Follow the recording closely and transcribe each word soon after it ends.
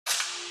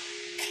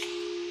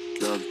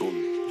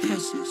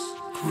This is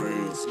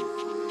crazy.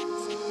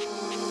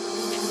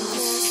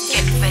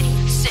 Get ready,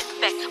 sit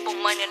back, put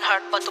mind and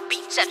heart, but to be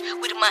set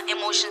with my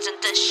emotions and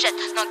this shit.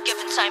 Not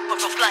giving time for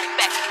reply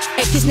back.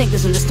 These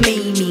niggas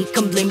underestimate me,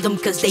 can blame them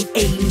cause they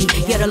hate me.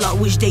 Yet a lot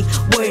wish they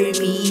were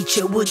me,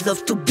 txeu would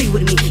love to be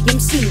with me. I'm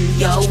seeing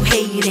yo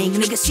hating,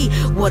 nigga see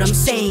what I'm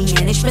saying.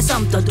 Ești pe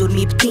sam tot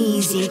durmi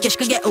ptinzin, queres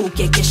que get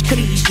okay, queres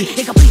kris.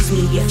 Nigga please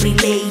me, yeah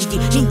FreeLady,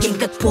 ninguém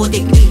que pode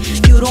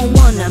You don't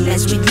wanna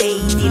mess with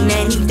lady,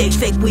 man if they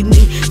fake with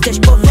me. Deci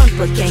pe front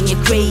pe gang e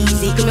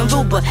crazy, când mi-am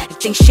rupă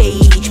acting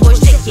shady. Boys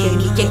they get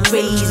me, get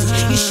crazy.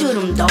 You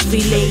shouldn't dog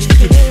FreeLady.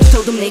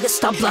 Told them niggas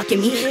stop blocking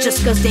me,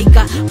 just cause they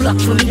got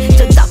blocked for me.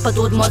 To top I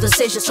thought mother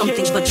says just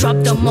something, but drop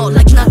them all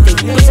like nothing.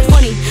 Was it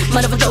funny?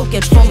 Man of a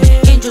joke from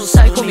angels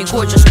side, call me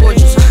gorgeous,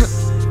 gorgeous.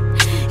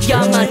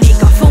 Yeah my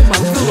nigga, from my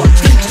crew, I'm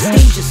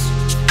dangerous.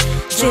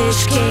 Dzex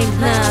king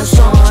na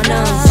zona,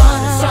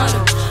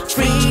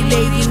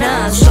 FreeLady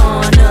na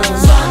zona,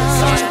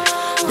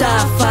 da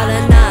fala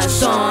na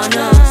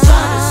zona,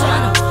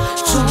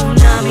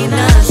 tsunami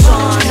na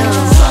zona,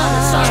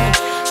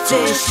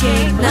 Dzex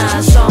king na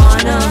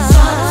zona,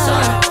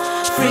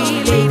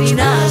 FreeLady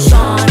na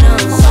zona,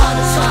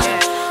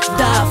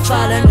 da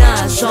fala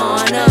na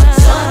zona,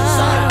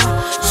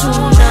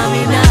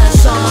 tsunami na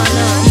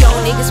zona. Yo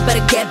niggas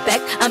better get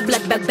back, I'm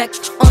back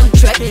on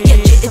track.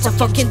 Yeah, it's a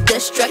fucking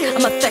diss track.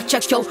 I'ma fact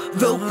check yo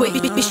real quick.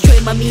 Be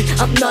straight by me,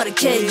 I'm not a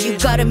kid. You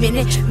got a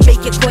minute,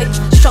 make it quick.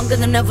 Stronger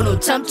than ever, no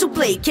time to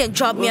play. Can't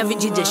drop me, avem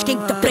Dzex, quem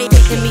te prei.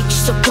 Te mici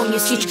să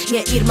conheciți,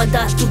 minha irmã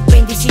dá tudo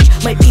bem decides.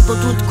 My people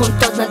tudo com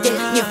todo na dele.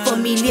 Minha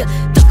família,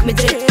 tá que me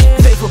drept.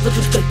 Vrei vou pra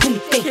tudo que cum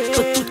tem,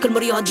 pra tudo que mă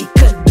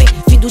adică bem.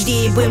 Vindo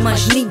de boi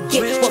mais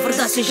ninguém, o a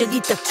verdade seja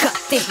dita cá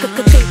tem.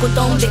 Que tem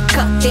conta onde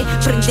cá tem.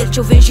 Prender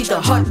txeu vengi the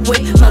hard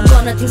way. My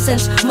gonna think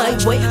sense my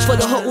way. For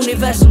the whole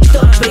universo me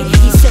dá break.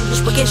 E sempre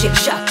os pagueis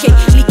já quem.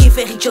 Liguei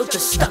ferro e txeu te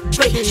stop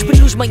break.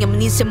 Espelhos manhã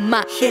menino sem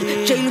má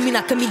ele. Txeu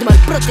ilumina caminho de mal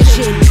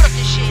proteger.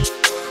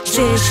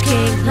 Dzex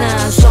king na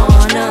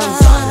zona,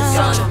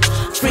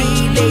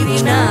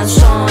 FreeLady na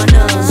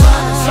zona,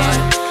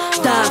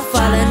 da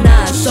fala na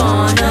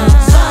zona,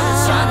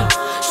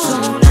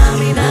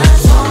 tsunami na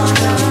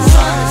zona,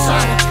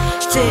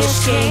 Dzex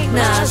king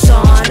na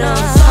zona,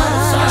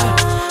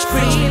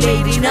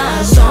 FreeLady na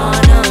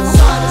zona,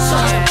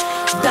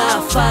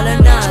 da fala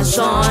na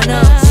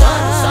zona,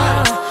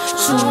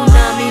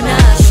 tsunami na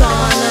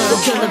zona. Go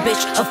kill a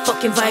bitch, a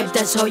fucking vibe,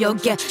 that's how y'all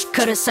get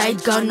cut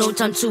aside. Got no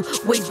time to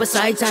waste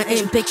besides, I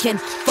ain't picking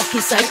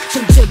fucking side.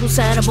 Când te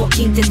busai în boc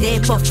entende,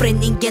 pe friend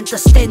ninguém tá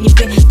standing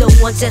pe. The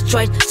ones that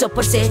tried să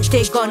părse,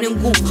 te gone în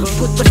gu,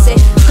 put părse.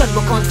 Când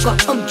mă cont fac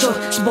am jor,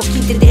 să boc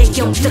entende că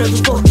e un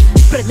traductor.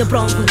 Spread the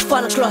brown with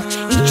follow cloth,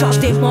 each drop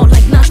them all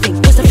like nothing.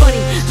 What's the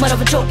funny? Man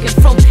of a joking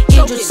from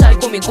angels side,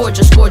 call me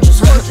gorgeous, gorgeous.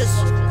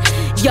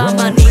 Yeah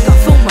my nigga,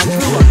 from my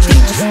crew,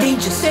 I'm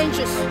dangerous.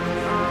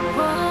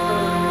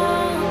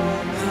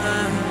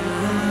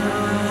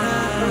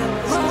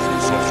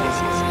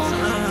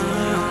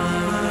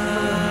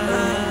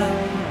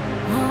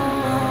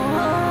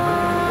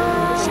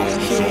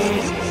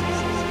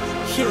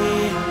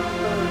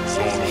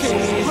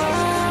 Yeah.